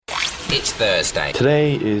It's Thursday.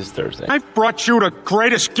 Today is Thursday. I've brought you the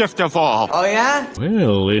greatest gift of all. Oh, yeah?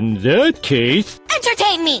 Well, in that case...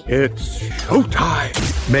 Entertain me! It's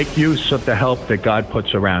showtime. Make use of the help that God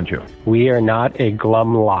puts around you. We are not a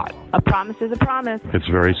glum lot. A promise is a promise. It's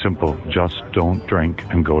very simple. Just don't drink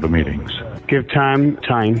and go to meetings. Give time.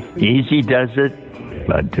 Easy does it,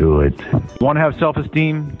 but do it. Want to have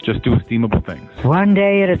self-esteem? Just do esteemable things. One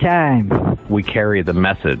day at a time. We carry the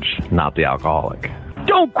message, not the alcoholic.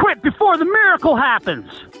 Don't quit before the miracle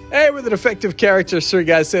happens. Hey, we're the Defective Characters, three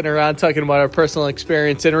guys sitting around talking about our personal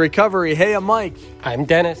experience in recovery. Hey, I'm Mike. I'm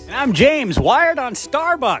Dennis. And I'm James, wired on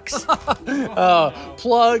Starbucks.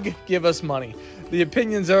 Plug, give us money. The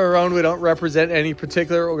opinions are our own. We don't represent any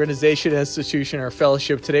particular organization, institution, or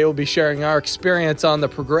fellowship. Today we'll be sharing our experience on the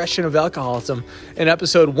progression of alcoholism in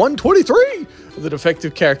episode 123 of the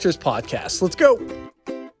Defective Characters podcast. Let's go.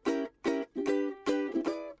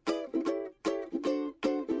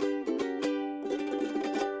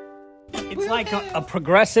 It's like a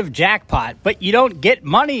progressive jackpot, but you don't get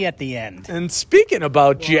money at the end. And speaking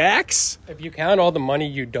about jacks, if you count all the money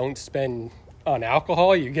you don't spend on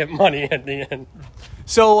alcohol, you get money at the end.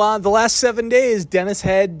 So the last 7 days, Dennis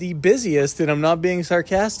had the busiest, and I'm not being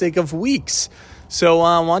sarcastic, of weeks. So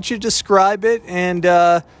why don't you describe it and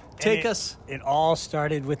take us? It all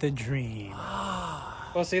started with a dream.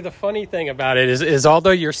 Well, see, the funny thing about it is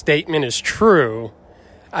although your statement is true,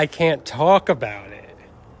 I can't talk about it.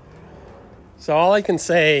 So all I can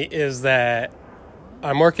say is that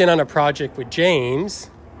I'm working on a project with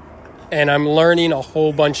James, and I'm learning a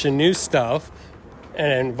whole bunch of new stuff,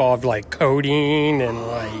 and it involved like coding and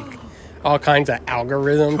like all kinds of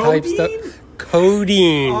algorithm type stuff.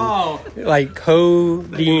 Coding. Oh. Like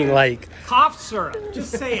coding, like... Cough syrup.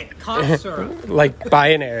 Just say it. Cough syrup. Like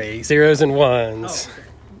binary, zeros and ones.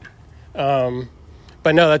 Oh.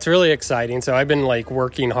 But no, that's really exciting. So I've been like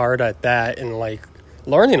working hard at that and like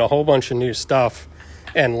learning a whole bunch of new stuff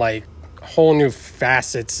and like whole new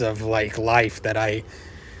facets of like life that I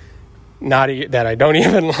don't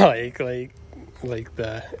even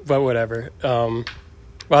but whatever.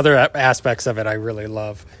 Other aspects of it I really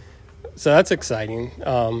love. So that's exciting.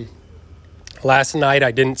 Last night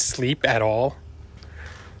I didn't sleep at all.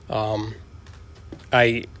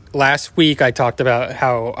 Last week I talked about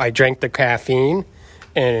how I drank the caffeine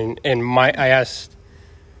and I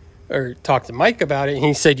talked to Mike about it, and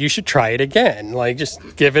he said, you should try it again. Like, just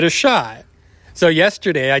give it a shot. So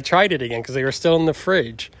yesterday, I tried it again because they were still in the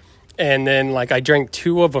fridge. And then, like, I drank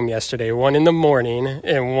 2 of them yesterday, one in the morning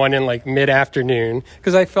and one in, like, mid-afternoon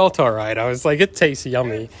because I felt all right. I was like, it tastes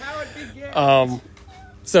yummy.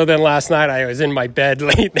 So then last night, I was in my bed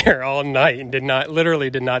late there all night and did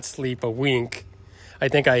not sleep a wink. I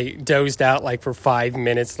think I dozed out, like, for 5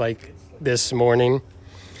 minutes, like, this morning.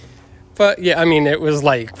 But, yeah, I mean, it was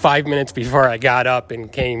like 5 minutes before I got up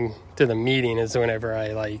and came to the meeting is whenever I,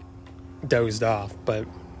 like, dozed off. But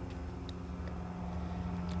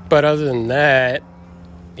other than that,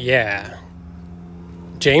 yeah.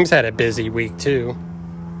 James had a busy week, too.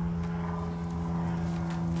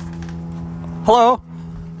 Hello.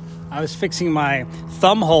 I was fixing my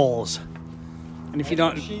thumb holes. And if you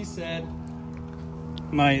don't... She said...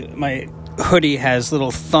 My hoodie has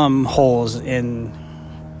little thumb holes in...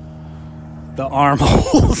 the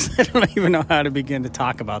armholes. I don't even know how to begin to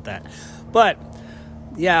talk about that. But,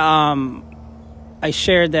 yeah, I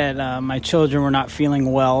shared that my children were not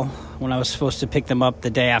feeling well when I was supposed to pick them up the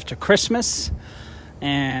day after Christmas.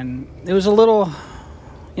 And it was a little,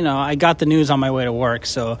 I got the news on my way to work.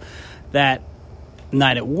 So that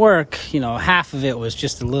night at work, half of it was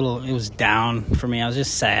just it was down for me. I was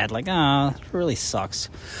just sad, like, it really sucks.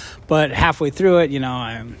 But halfway through it,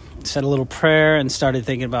 I said a little prayer and started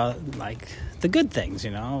thinking about, like, the good things,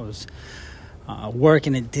 It was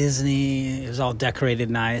working at Disney. It was all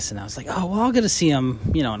decorated nice. And I was like, oh, well, I'll get to see them,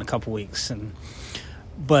 in a couple weeks.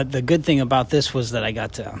 But the good thing about this was that I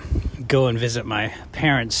got to go and visit my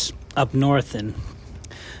parents up north in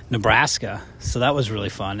Nebraska. So that was really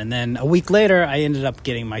fun. And then a week later, I ended up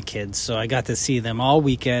getting my kids. So I got to see them all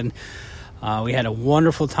weekend. We had a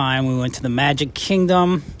wonderful time. We went to the Magic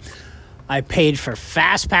Kingdom. I paid for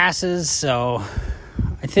fast passes. So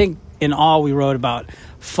I think in all, we rode about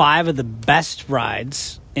 5 of the best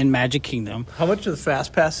rides in Magic Kingdom. How much are the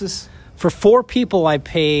fast passes? For 4 people, I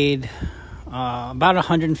paid about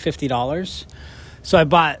 $150. So I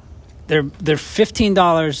bought, they're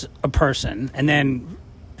 $15 a person. And then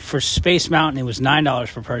for Space Mountain, it was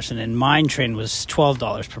 $9 per person. And Mine Train was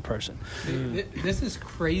 $12 per person. This is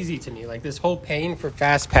crazy to me. Like, this whole paying for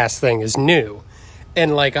fast pass thing is new.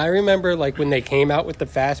 And, like, I remember, like, when they came out with the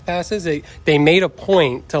Fast Passes, they made a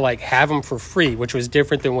point to, like, have them for free, which was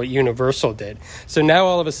different than what Universal did. So now,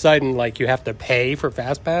 all of a sudden, like, you have to pay for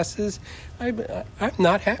Fast Passes. I'm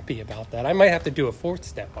not happy about that. I might have to do a fourth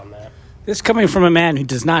step on that. This coming from a man who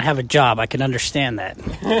does not have a job, I can understand that.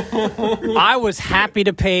 I was happy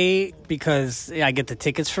to pay because I get the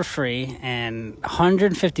tickets for free and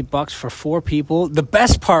 $150 for 4 people. The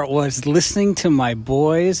best part was listening to my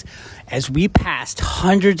boys as we passed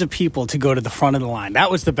hundreds of people to go to the front of the line.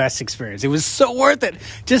 That was the best experience. It was so worth it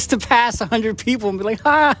just to pass 100 people and be like,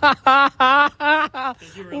 ha, ha, ha, ha, ha.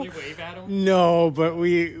 Did you really wave at them? No, but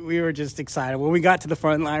we were just excited. When we got to the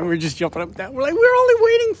front line, we were just jumping up and down. We're like, we're only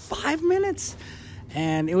waiting 5 minutes.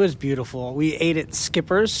 And it was beautiful. We ate at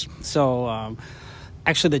Skipper's. So,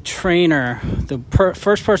 actually, the trainer, the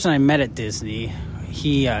first person I met at Disney,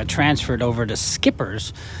 he transferred over to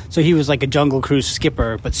Skipper's. So he was like a Jungle Cruise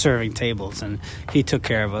skipper, but serving tables. And he took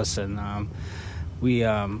care of us. And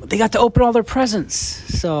they got to open all their presents.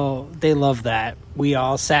 So they loved that. We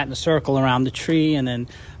all sat in a circle around the tree. And then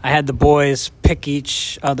I had the boys pick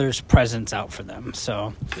each other's presents out for them.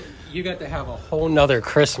 So you got to have a whole nother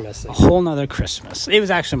Christmas. A whole nother Christmas. It was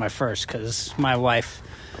actually my first because my wife,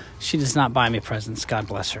 she does not buy me presents. God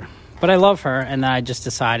bless her. But I love her. And I just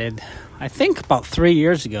decided, I think about 3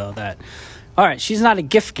 years ago, that, all right, she's not a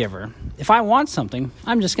gift giver. If I want something,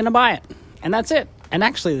 I'm just going to buy it. And that's it. And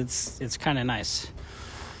actually, it's kind of nice.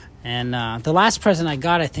 And the last present I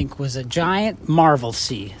got, I think, was a giant Marvel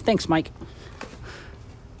C. Thanks, Mike.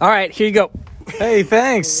 All right, here you go. Hey,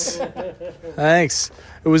 thanks. Thanks.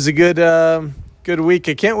 It was a good week.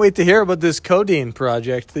 I can't wait to hear about this codeine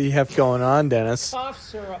project that you have going on, Dennis. Cough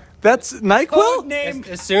syrup. That's NyQuil?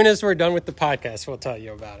 As soon as we're done with the podcast, we'll tell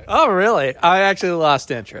you about it. Oh, really? I actually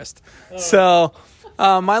lost interest. So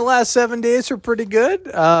my last 7 days were pretty good,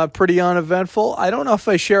 pretty uneventful. I don't know if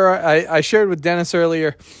I shared with Dennis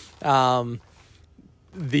earlier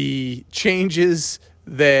the changes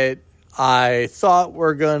that I thought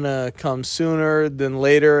were going to come sooner than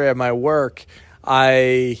later at my work.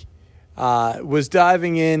 I was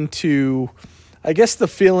diving into, I guess, the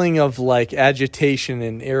feeling of like agitation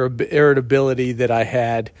and irritability that I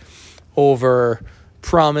had over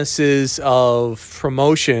promises of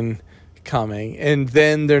promotion coming, and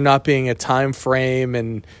then there not being a time frame,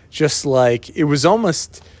 and just like it was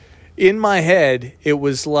almost in my head, it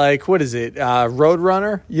was like, what is it,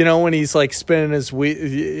 Roadrunner? You know, when he's like spinning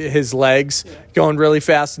his legs, going really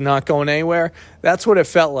fast and not going anywhere. That's what it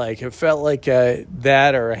felt like. It felt like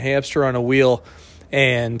that, or a hamster on a wheel.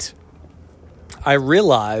 And I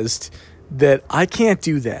realized that I can't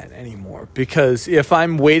do that anymore, because if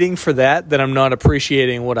I'm waiting for that, then I'm not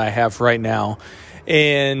appreciating what I have right now.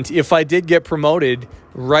 And if I did get promoted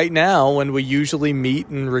right now, when we usually meet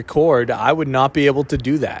and record, I would not be able to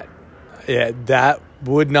do that. Yeah, that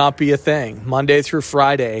would not be a thing. Monday through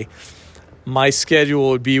Friday, my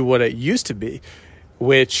schedule would be what it used to be,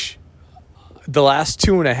 which the last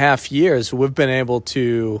 2.5 years, we've been able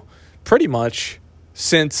to pretty much,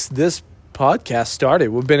 since this podcast started,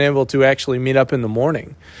 we've been able to actually meet up in the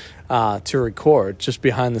morning to record just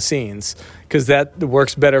behind the scenes, because that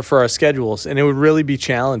works better for our schedules, and it would really be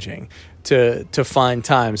challenging to find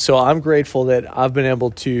time. So I'm grateful that I've been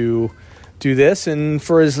able to do this, and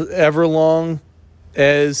for as ever long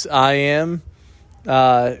as I am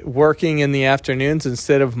working in the afternoons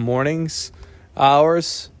instead of mornings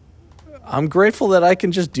hours, I'm grateful that I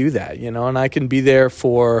can just do that, you know, and I can be there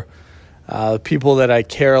for people that I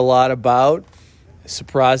care a lot about.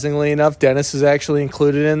 Surprisingly enough, Dennis is actually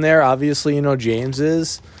included in there. Obviously, you know, James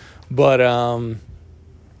is, but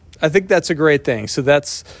I think that's a great thing. So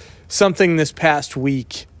that's something this past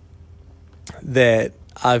week that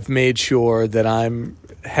I've made sure that I'm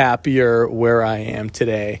happier where I am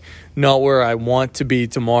today, not where I want to be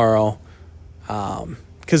tomorrow,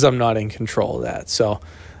 because I'm not in control of that. So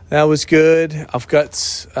that was good. I've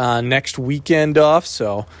got next weekend off,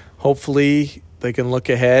 so hopefully they can look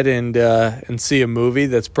ahead and see a movie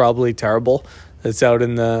that's probably terrible that's out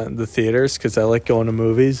in the theaters, because I like going to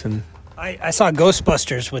movies. And I saw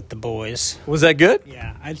Ghostbusters with the boys. Was that good?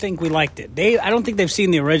 Yeah, I think we liked it. I don't think they've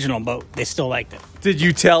seen the original, but they still liked it. Did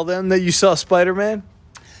you tell them that you saw Spider-Man?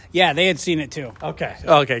 Yeah, they had seen it too.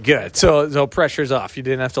 Okay, good. So pressure's off. You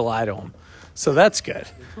didn't have to lie to them. So that's good.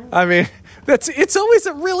 I mean, it's always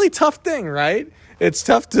a really tough thing, right? It's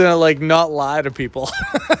tough to like not lie to people.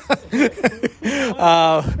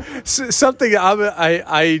 Something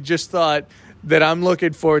I just thought that I'm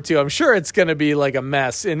looking forward to. I'm sure it's going to be like a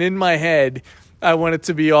mess. And in my head, I want it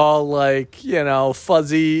to be all like,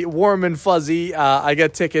 fuzzy, warm and fuzzy. I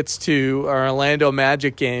got tickets to our Orlando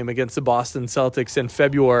Magic game against the Boston Celtics in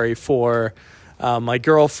February for my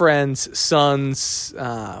girlfriend's son's,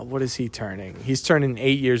 what is he turning? He's turning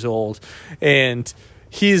 8 years old, and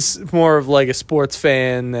he's more of like a sports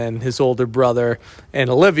fan than his older brother, and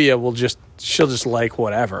Olivia she'll just like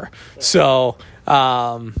whatever. So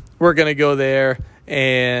we're going to go there,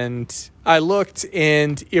 and I looked,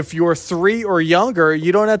 and if you're 3 or younger,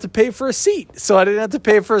 you don't have to pay for a seat. So I didn't have to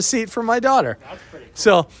pay for a seat for my daughter. That's pretty cool.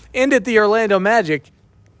 So, and at the Orlando Magic,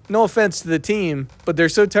 no offense to the team, but they're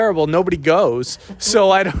so terrible, nobody goes.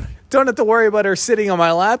 So I don't have to worry about her sitting on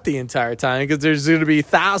my lap the entire time because there's going to be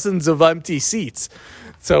thousands of empty seats.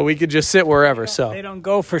 So we could just sit wherever. They don't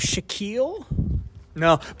go for Shaquille?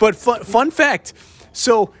 No, but fun fact.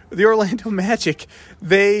 So the Orlando Magic,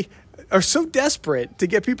 they are so desperate to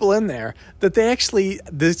get people in there that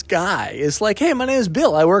this guy is like, hey, my name is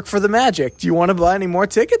Bill. I work for the Magic. Do you want to buy any more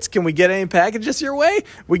tickets? Can we get any packages your way?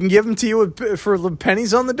 We can give them to you for the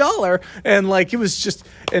pennies on the dollar. And like, it was just,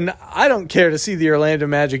 and I don't care to see the Orlando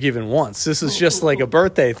Magic even once. This is just like a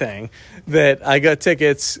birthday thing that I got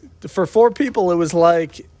tickets for 4 people. It was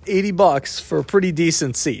like $80 for pretty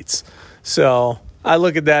decent seats. So I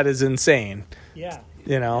look at that as insane. Yeah.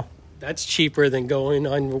 That's cheaper than going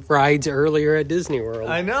on rides earlier at Disney World.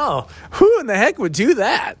 I know. Who in the heck would do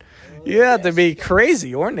that? You have to be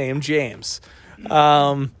crazy or named James.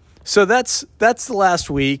 So that's the last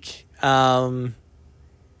week. And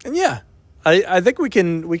yeah, I think we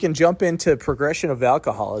can jump into progression of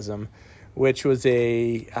alcoholism, which was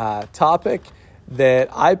a topic that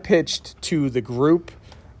I pitched to the group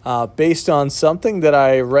based on something that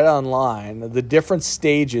I read online, the different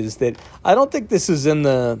stages that I don't think this is in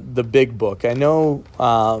the big book. I know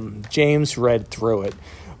James read through it,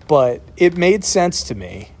 but it made sense to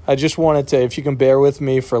me. I just wanted to, if you can bear with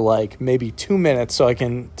me for like maybe 2 minutes so I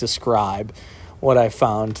can describe what I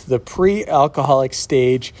found. The pre-alcoholic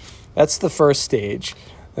stage, that's the first stage.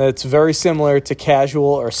 It's very similar to casual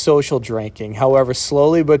or social drinking. However,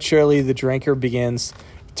 slowly but surely the drinker begins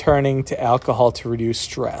turning to alcohol to reduce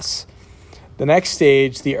stress. The next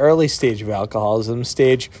stage, the early stage of alcoholism,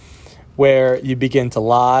 stage where you begin to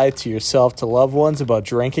lie to yourself, to loved ones about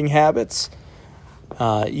drinking habits,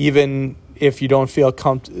 even if you don't feel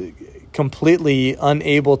completely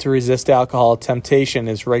unable to resist alcohol, temptation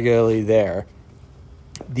is regularly there.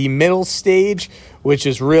 The middle stage, which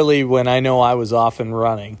is really when I know I was off and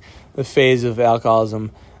running, the phase of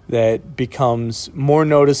alcoholism that becomes more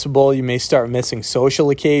noticeable. You may start missing social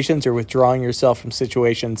occasions or withdrawing yourself from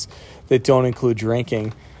situations that don't include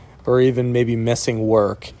drinking, or even maybe missing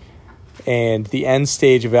work. And the end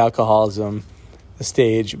stage of alcoholism, the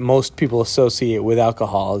stage most people associate with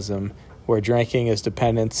alcoholism, where drinking is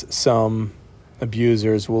dependence. Some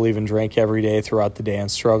abusers will even drink every day throughout the day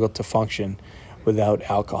and struggle to function without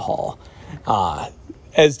alcohol.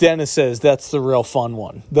 As Dennis says, that's the real fun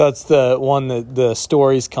one. That's the one that the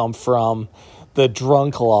stories come from, the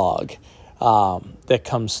drunk log that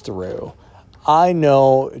comes through. I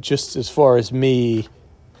know, just as far as me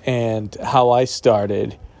and how I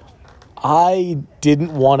started, I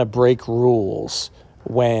didn't want to break rules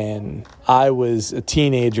when I was a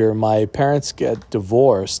teenager. My parents got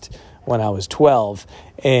divorced when I was 12,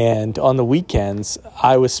 and on the weekends,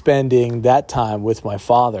 I was spending that time with my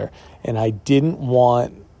father. And I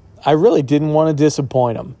really didn't want to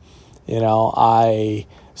disappoint him.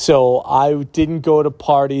 So I didn't go to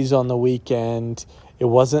parties on the weekend. It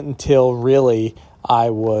wasn't until really I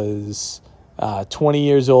was 20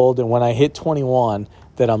 years old. And when I hit 21,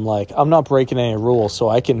 that I'm like, I'm not breaking any rules, so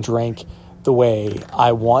I can drink the way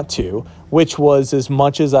I want to, which was as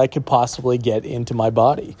much as I could possibly get into my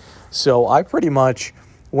body. So I pretty much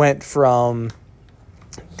went from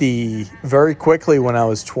very quickly when I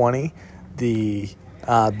was 20, the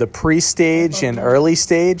pre-stage and early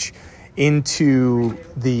stage into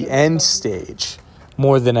the end stage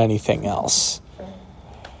more than anything else.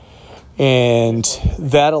 And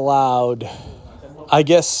that allowed, I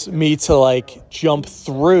guess, me to like jump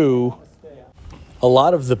through a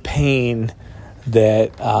lot of the pain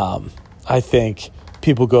that I think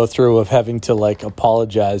people go through of having to like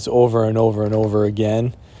apologize over and over and over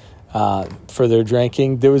again for their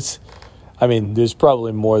drinking. There's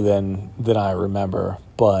probably more than I remember,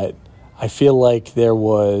 but I feel like there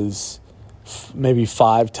was maybe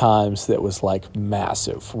 5 times that was like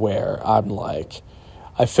massive, where I'm like,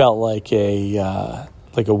 I felt like a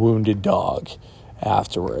wounded dog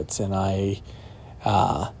afterwards. And I,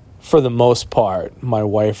 for the most part, my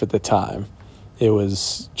wife at the time, it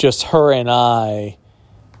was just her and I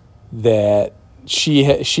that she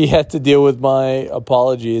had to deal with my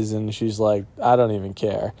apologies, and she's like, I don't even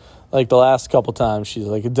care. Like the last couple times, she's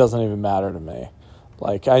like, it doesn't even matter to me.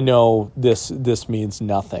 Like, I know this means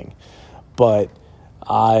nothing. But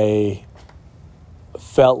I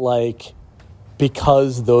felt like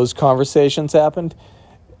because those conversations happened,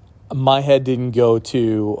 my head didn't go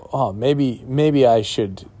to, oh, maybe I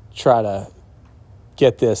should try to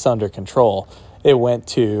get this under control. It went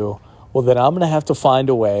to, well, then I'm going to have to find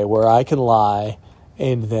a way where I can lie,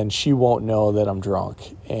 and then she won't know that I'm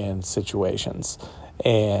drunk in situations.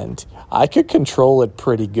 And I could control it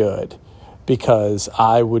pretty good because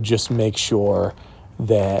I would just make sure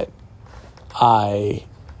that I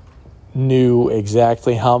knew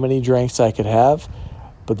exactly how many drinks I could have.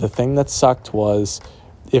 But the thing that sucked was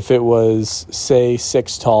if it was, say,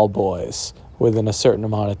 6 tall boys within a certain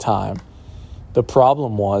amount of time, the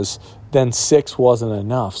problem was then 6 wasn't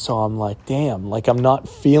enough. So I'm like, damn, like I'm not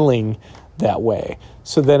feeling that way.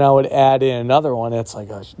 So then I would add in another one. It's like,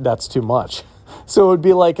 oh, that's too much. So it would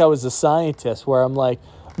be like I was a scientist where I'm like,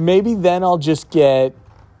 maybe then I'll just get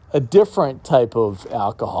a different type of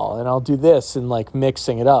alcohol and I'll do this and like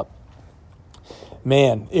mixing it up.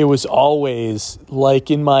 Man, it was always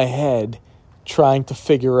like in my head trying to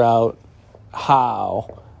figure out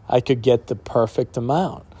how I could get the perfect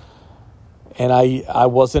amount. And I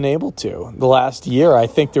wasn't able to. The last year, I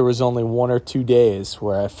think there was only 1 or 2 days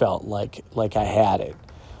where I felt like I had it.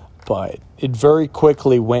 But it very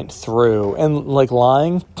quickly went through. And like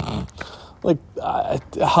lying, like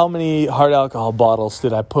how many hard alcohol bottles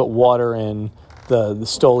did I put water in the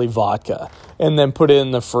Stoli vodka and then put it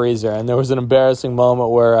in the freezer? And there was an embarrassing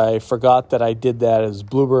moment where I forgot that I did that, as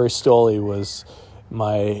Blueberry Stoli was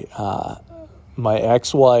my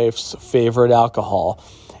ex-wife's favorite alcohol.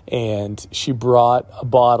 And she brought a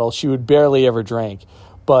bottle. She would barely ever drink,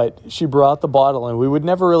 but she brought the bottle, and we would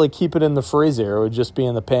never really keep it in the freezer. It would just be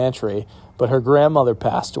in the pantry. But her grandmother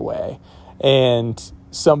passed away, and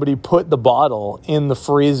somebody put the bottle in the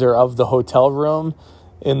freezer of the hotel room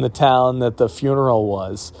in the town that the funeral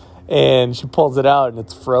was. And she pulls it out, and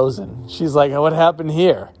it's frozen. She's like, what happened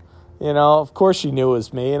here? You know, of course she knew it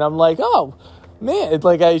was me. And I'm like, oh, man. It's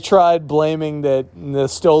like I tried blaming the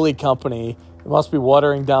Stoli company. It must be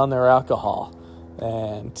watering down their alcohol.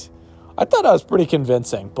 And I thought I was pretty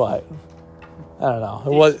convincing, but I don't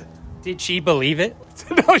know. Did she believe it?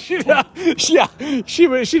 No, she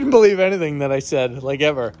didn't believe anything that I said, like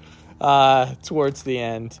ever, towards the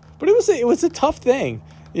end. But it was a tough thing.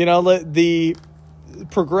 You know, the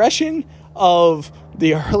progression of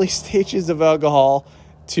the early stages of alcohol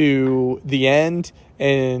to the end,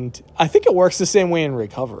 and I think it works the same way in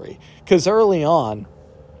recovery. Because early on,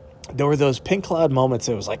 there were those pink cloud moments.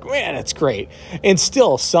 It was like, man, it's great. And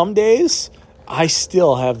still, some days, I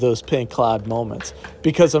still have those pink cloud moments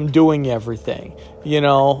because I'm doing everything. You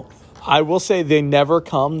know, I will say they never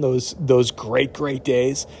come, those great, great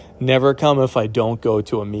days never come if I don't go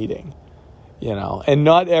to a meeting. You know, and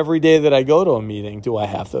not every day that I go to a meeting do I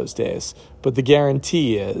have those days. But the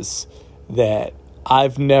guarantee is that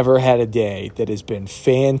I've never had a day that has been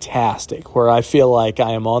fantastic where I feel like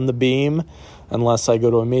I am on the beam unless I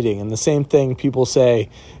go to a meeting. And the same thing people say,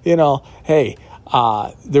 you know, hey,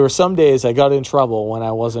 there were some days I got in trouble when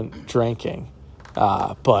I wasn't drinking.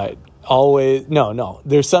 But always, no,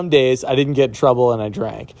 there's some days I didn't get in trouble and I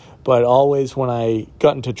drank. But always when I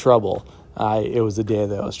got into trouble, it was the day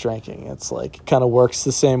that I was drinking. It's like, it kind of works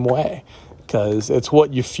the same way because it's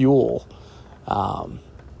what you fuel. And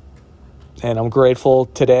I'm grateful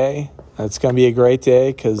today. It's going to be a great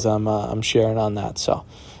day because I'm sharing on that. So,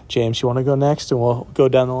 James, you want to go next and we'll go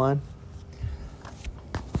down the line?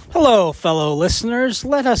 Hello, fellow listeners.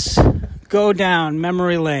 Let us go down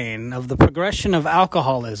memory lane of the progression of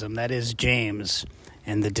alcoholism, that is James,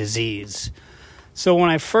 and the disease. So when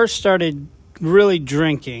I first started really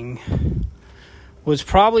drinking was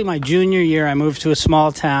probably my junior year. I moved to a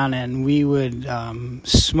small town, and we would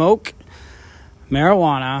smoke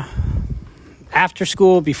marijuana after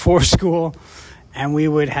school, before school, and we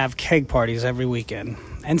would have keg parties every weekend.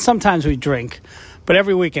 And sometimes we'd drink, but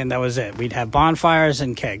every weekend that was it. We'd have bonfires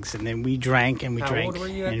and kegs, and then we drank and we drank. How old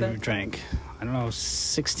were you at that? We drank. I don't know,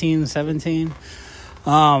 16, 17.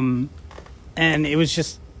 And it was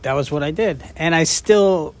just, that was what I did. And I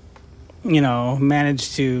still, you know,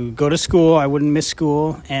 managed to go to school. I wouldn't miss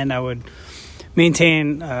school, and I would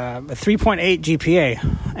maintain a 3.8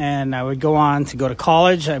 GPA. And I would go on to go to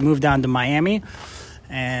college. I moved down to Miami,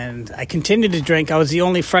 and I continued to drink. I was the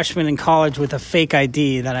only freshman in college with a fake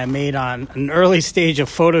ID that I made on an early stage of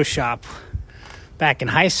Photoshop back in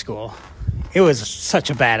high school. It was such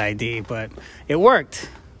a bad ID, but it worked.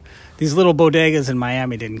 these little bodegas in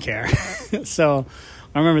Miami didn't care. So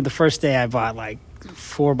I remember the first day I bought like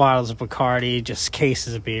 4 bottles of Bacardi, just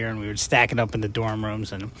cases of beer, and we would stack it up in the dorm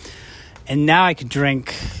rooms. And now I could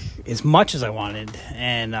drink as much as I wanted.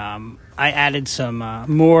 And I added some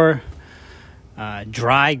more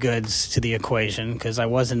dry goods to the equation because I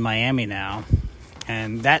was in Miami now.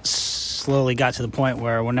 And that slowly got to the point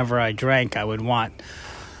where whenever I drank, I would want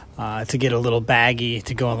to get a little baggie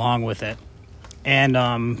to go along with it.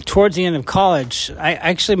 And towards the end of college, I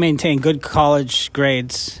actually maintained good college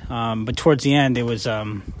grades. But towards the end, it was I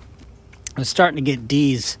was starting to get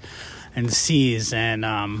D's and C's. And,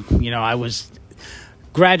 I was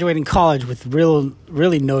graduating college with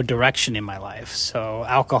really no direction in my life. So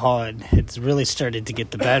alcohol had really started to get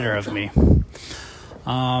the better of me.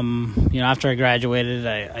 After I graduated,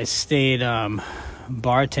 I stayed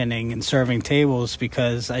bartending and serving tables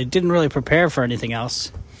because I didn't really prepare for anything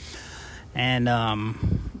else. And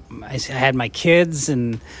I had my kids,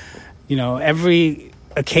 and every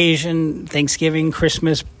occasion, Thanksgiving,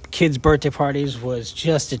 Christmas, kids' birthday parties was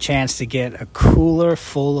just a chance to get a cooler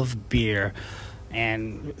full of beer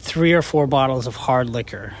and 3 or 4 bottles of hard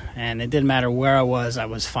liquor. And it didn't matter where I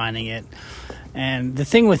was finding it. And the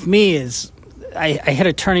thing with me is I hit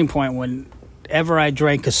a turning point whenever I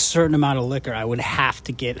drank a certain amount of liquor, I would have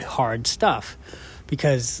to get hard stuff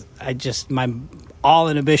because all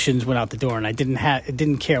inhibitions went out the door, and I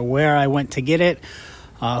didn't care where I went to get it,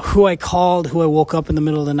 who I called, who I woke up in the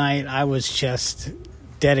middle of the night. I was just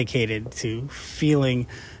dedicated to feeling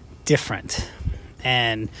different.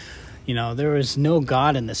 And there was no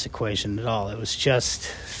God in this equation at all. It was just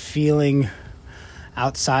feeling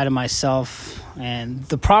outside of myself. And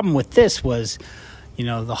the problem with this was,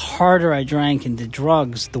 the harder I drank into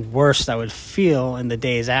drugs, the worse I would feel in the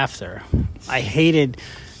days after. I hated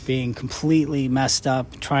being completely messed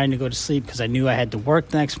up, trying to go to sleep because I knew I had to work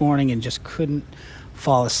the next morning and just couldn't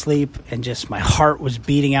fall asleep. And just my heart was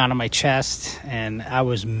beating out of my chest, and I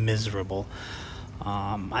was miserable.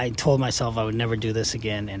 I told myself I would never do this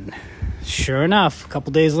again, and sure enough, a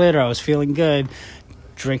couple days later, I was feeling good,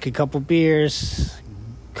 drink a couple beers,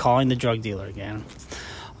 calling the drug dealer again.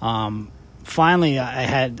 Finally, I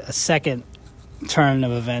had a second turn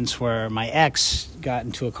of events where my ex got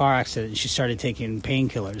into a car accident, and she started taking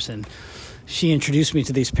painkillers, and she introduced me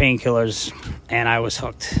to these painkillers, and I was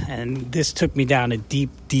hooked. And this took me down a deep,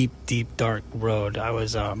 deep, deep, dark road. I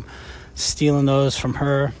was stealing those from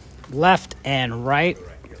her left and right,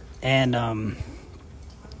 and I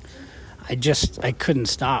couldn't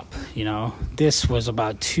stop. This was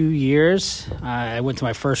about 2 years. I went to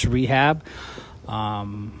my first rehab,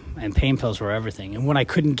 and pain pills were everything. And when I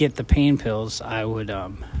couldn't get the pain pills, I would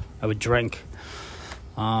drink.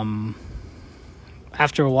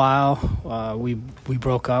 After a while, we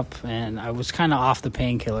broke up, and I was kind of off the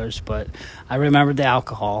painkillers, but I remembered the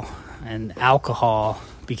alcohol, and alcohol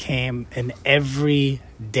became an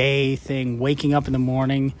everyday thing. Waking up in the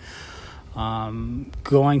morning,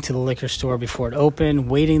 going to the liquor store before it opened,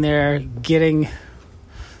 waiting there, getting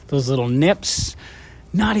those little nips,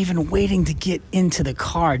 not even waiting to get into the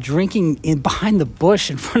car, drinking behind the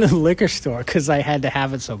bush in front of the liquor store because I had to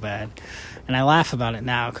have it so bad. And I laugh about it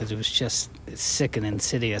now because it was just sick and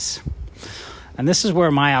insidious. And this is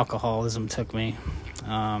where my alcoholism took me,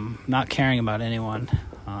 not caring about anyone.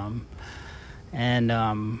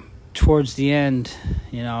 Towards the end,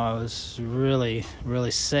 I was really,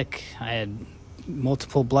 really sick. I had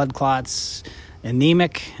multiple blood clots,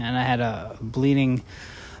 anemic, and I had a bleeding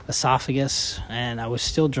esophagus, and I was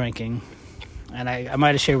still drinking. And I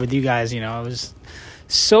might have shared with you guys, I was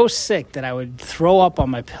so sick that I would throw up on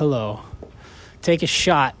my pillow, take a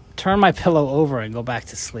shot, turn my pillow over, and go back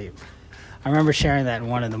to sleep. I remember sharing that in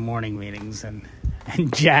one of the morning meetings, and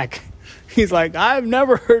Jack, he's like, I've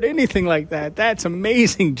never heard anything like that. That's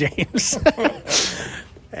amazing, James.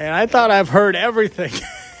 And I thought I've heard everything.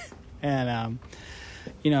 And,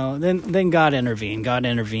 then God intervened. God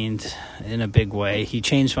intervened in a big way. He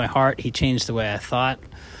changed my heart. He changed the way I thought.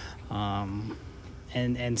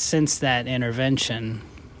 And since that intervention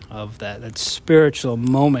of that spiritual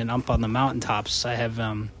moment up on the mountaintops,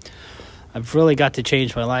 I've really got to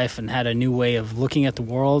change my life and had a new way of looking at the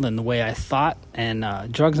world and the way I thought. And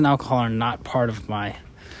drugs and alcohol are not part of my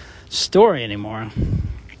story anymore.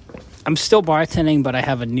 I'm still bartending, but I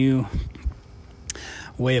have a new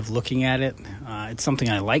way of looking at it. It's something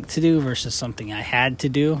I like to do versus something I had to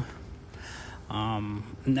do.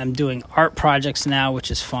 And I'm doing art projects now,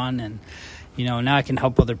 which is fun. And, now I can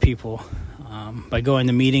help other people by going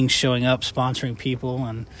to meetings, showing up, sponsoring people.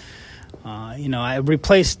 And, I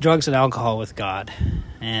replaced drugs and alcohol with God.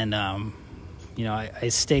 And, I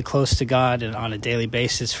stay close to God and on a daily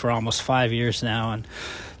basis for almost 5 years now. And,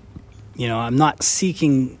 I'm not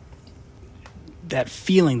seeking that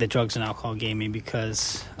feeling that drugs and alcohol gave me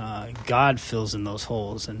because God fills in those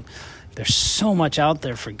holes. And there's so much out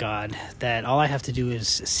there for God that all I have to do is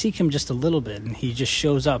seek him just a little bit, and he just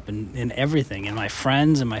shows up in everything, in my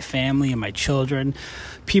friends and my family and my children,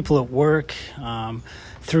 people at work,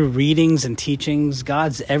 through readings and teachings.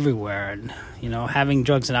 God's everywhere. And, having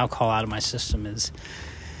drugs and alcohol out of my system is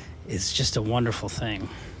just a wonderful thing.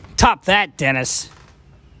 Top that, Dennis.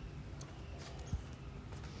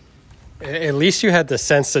 At least you had the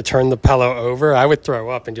sense to turn the pillow over. I would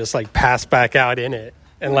throw up and just pass back out in it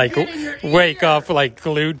and wake up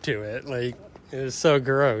glued to it. It was so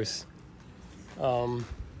gross. I don't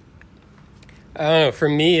know. For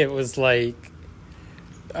me, it was I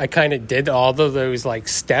kind of did all of those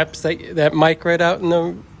steps that Mike read out in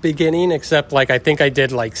the beginning, except I think I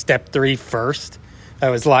did step 3 first.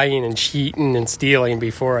 I was lying and cheating and stealing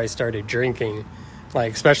before I started drinking,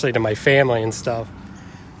 especially to my family and stuff.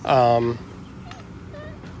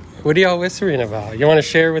 What are y'all whispering about? You want to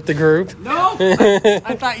share with the group? No,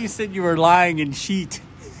 I thought you said you were lying and cheat.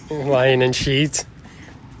 Lying and cheat?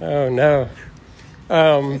 Oh no.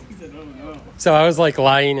 So I was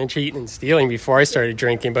lying and cheating and stealing before I started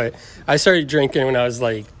drinking, but I started drinking when I was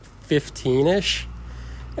 15-ish,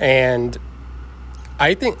 and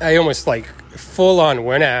I think I almost full on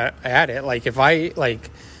went at it. If I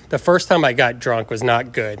the first time I got drunk was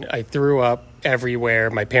not good. I threw up everywhere.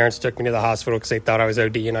 My parents took me to the hospital because they thought I was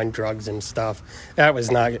ODing on drugs and stuff. That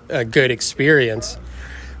was not a good experience.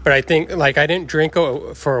 But I think I didn't drink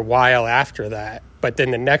for a while after that. But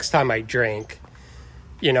then the next time I drank,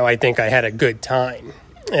 I think I had a good time.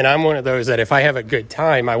 And I'm one of those that if I have a good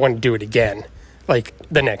time, I want to do it again,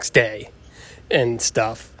 the next day and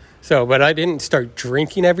stuff. So, but I didn't start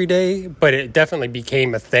drinking every day, but it definitely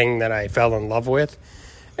became a thing that I fell in love with.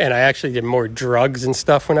 And I actually did more drugs and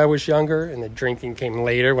stuff when I was younger, and the drinking came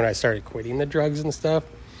later when I started quitting the drugs and stuff.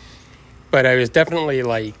 But I was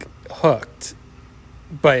definitely hooked.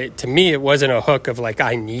 But to me, it wasn't a hook of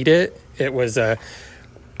I need it. It was I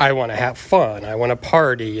want to have fun. I want to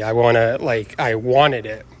party. I want to I wanted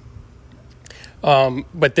it.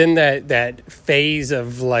 But then that phase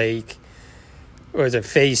of was it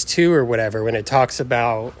phase 2 or whatever, when it talks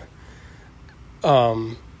about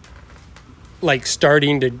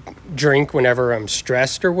starting to drink whenever I'm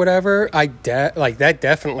stressed or whatever, that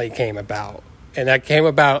definitely came about. And that came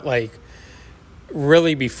about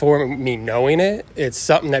really before me knowing it. It's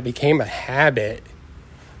something that became a habit,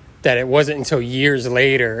 that it wasn't until years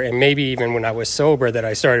later, and maybe even when I was sober, that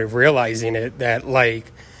I started realizing it, that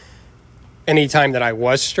anytime that I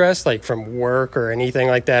was stressed, from work or anything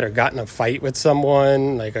like that, or got in a fight with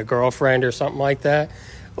someone, a girlfriend or something like that,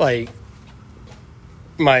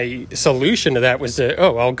 my solution to that was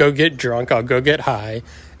I'll go get drunk, I'll go get high,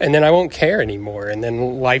 and then I won't care anymore, and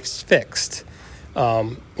then life's fixed.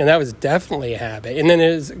 And that was definitely a habit. And then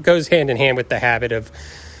it goes hand in hand with the habit of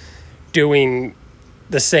doing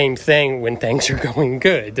the same thing when things are going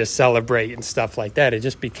good, to celebrate and stuff like that. It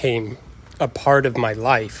just became a part of my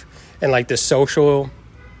life. And the social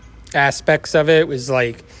aspects of it was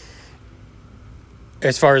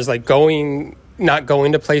as far as not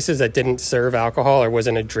going to places that didn't serve alcohol or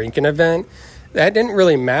wasn't a drinking event, that didn't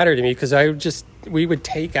really matter to me, because we would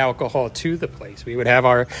take alcohol to the place. We would have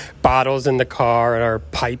our bottles in the car and our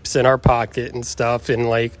pipes in our pocket and stuff. And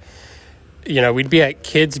we'd be at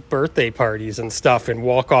kids' birthday parties and stuff and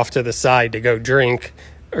walk off to the side to go drink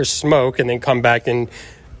or smoke, and then come back and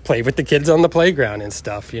play with the kids on the playground and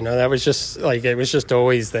stuff. That was just it was just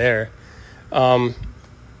always there.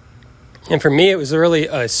 And for me, it was really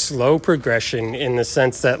a slow progression, in the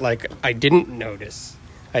sense that I didn't notice.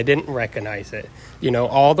 I didn't recognize it,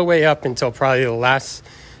 all the way up until probably the last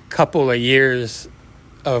couple of years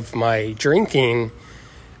of my drinking.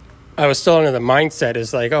 I was still under the mindset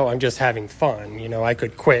is I'm just having fun. I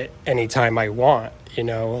could quit anytime I want,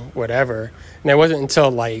 whatever. And it wasn't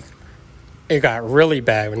until it got really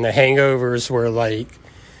bad, when the hangovers were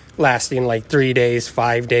lasting 3 days,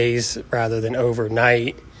 5 days rather than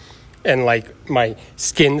overnight. And my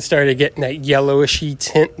skin started getting that yellowishy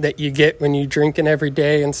tint that you get when you're drinking every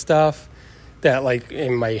day and stuff, that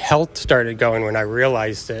and my health started going when I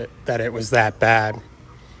realized that it was that bad.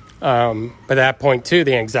 But at that point too,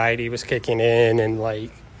 the anxiety was kicking in, and I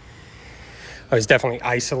was definitely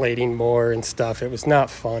isolating more and stuff. It was not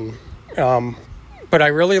fun. But I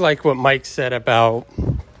really like what Mike said about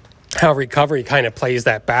how recovery kind of plays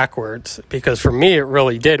that backwards, because for me, it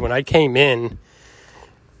really did. When I came in,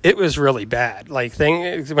 it was really bad. Like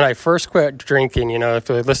when I first quit drinking, if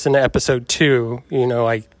you listen to episode 2,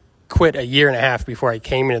 I quit a year and a half before I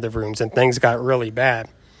came into the rooms, and things got really bad.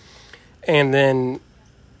 And then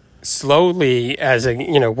slowly, as I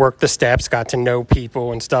worked the steps, got to know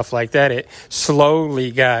people and stuff like that, it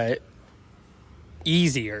slowly got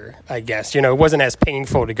easier, I guess. It wasn't as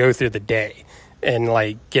painful to go through the day and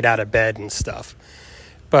like get out of bed and stuff.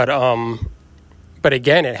 But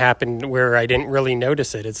again, it happened where I didn't really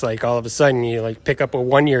notice it. It's like all of a sudden you like pick up a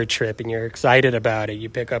 1-year trip and you're excited about it. You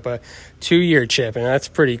pick up a 2-year trip and that's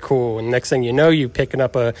pretty cool. And next thing you know, you're picking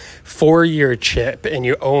up a 4-year trip and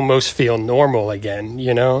you almost feel normal again,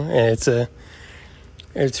 and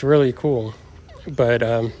it's really cool. But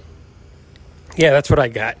yeah, that's what I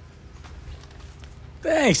got.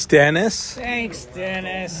 Thanks, Dennis. Thanks,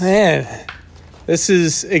 Dennis. Man, this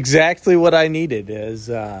is exactly what I needed.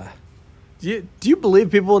 Do you believe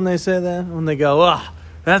people when they say that? When they go,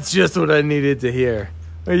 that's just what I needed to hear.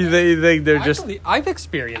 Or you think they're just... I've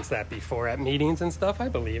experienced that before at meetings and stuff. I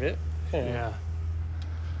believe it. Yeah.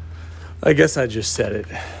 I guess I just said it.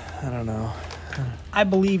 I don't know. I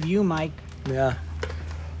believe you, Mike. Yeah.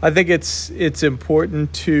 I think it's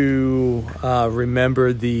important to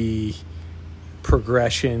remember the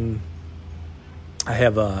progression. I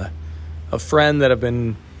have a friend that I've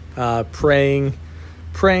been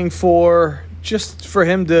praying for, just for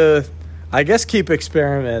him to, I guess, keep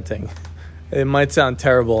experimenting. It might sound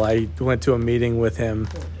terrible. I went to a meeting with him,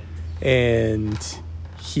 and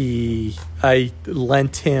I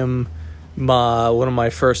lent him one of my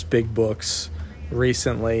first big books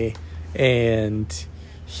recently, and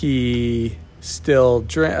he still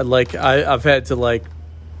I've had to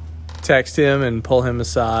text him and pull him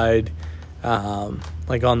aside, on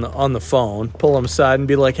the phone, pull him aside and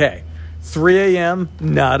be like, hey, 3 a.m.,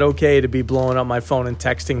 not okay to be blowing up my phone and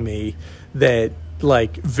texting me that,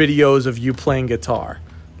 videos of you playing guitar.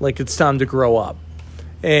 It's time to grow up.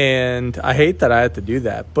 And I hate that I had to do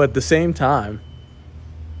that. But at the same time,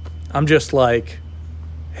 I'm just like,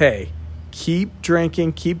 hey, keep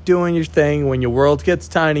drinking, keep doing your thing. When your world gets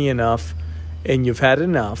tiny enough and you've had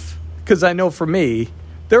enough. Because I know for me,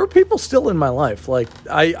 there were people still in my life.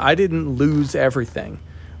 I didn't lose everything.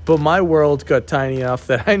 But my world got tiny enough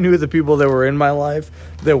that I knew the people that were in my life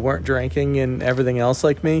that weren't drinking and everything else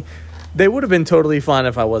like me, they would have been totally fine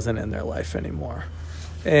if I wasn't in their life anymore.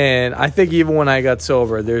 And I think even when I got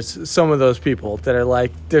sober, there's some of those people that are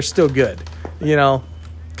they're still good,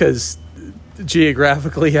 because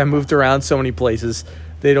geographically I moved around so many places.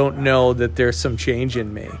 They don't know that there's some change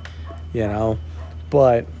in me,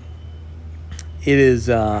 But it is,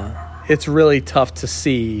 it's really tough to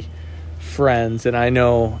see friends, and I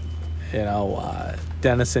know,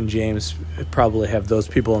 Dennis and James probably have those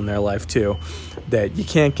people in their life too, that you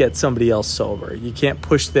can't get somebody else sober. You can't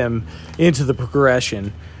push them into the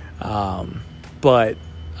progression, but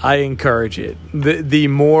I encourage it. The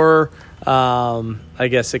more, I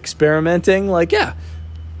guess, experimenting,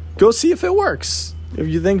 go see if it works. If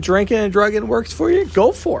you think drinking and drugging works for you,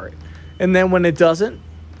 go for it. And then when it doesn't,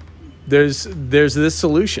 there's this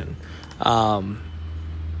solution.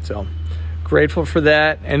 So grateful for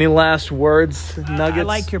that. Any last words, Nuggets? I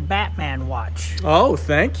like your Batman watch. Oh,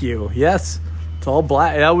 thank you. Yes, it's all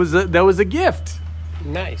black. That was a gift.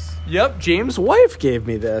 Nice. Yep, James' wife gave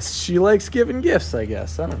me this. She likes giving gifts, I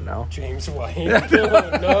guess. I don't know. James' wife?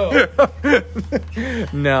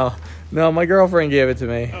 No. No, my girlfriend gave it to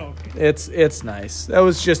me. Oh, okay. It's nice. It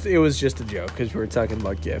was just a joke because we were talking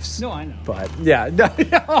about gifts. No, I know. But yeah,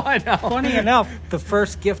 I know. Funny enough, the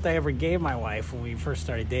first gift I ever gave my wife when we first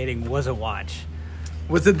started dating was a watch.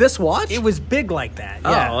 Was it this watch? It was big like that.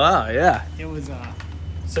 Yeah. Oh wow, yeah. It was.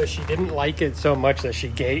 So she didn't like it so much that she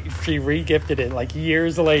re-gifted it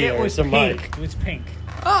years later. It was to pink. Mike. It was pink.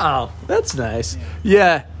 Oh, that's nice.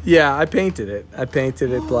 Yeah. I painted it. I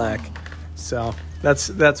painted it black. So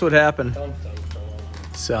that's what happened.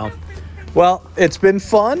 So, well, it's been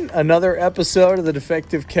fun. Another episode of the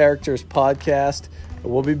Defective Characters podcast.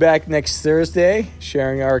 We'll be back next Thursday,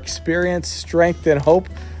 sharing our experience, strength, and hope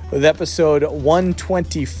with episode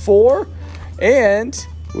 124. And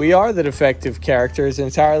we are the Defective Characters,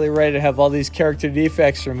 entirely ready to have all these character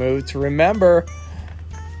defects removed. Remember,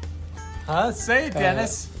 say it,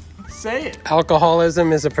 Dennis. Say it.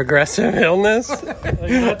 Alcoholism is a progressive illness?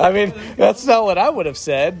 I mean, that's not what I would have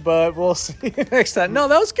said, but we'll see you next time. No,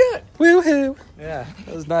 that was good. Woohoo. Yeah,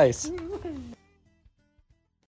 that was nice.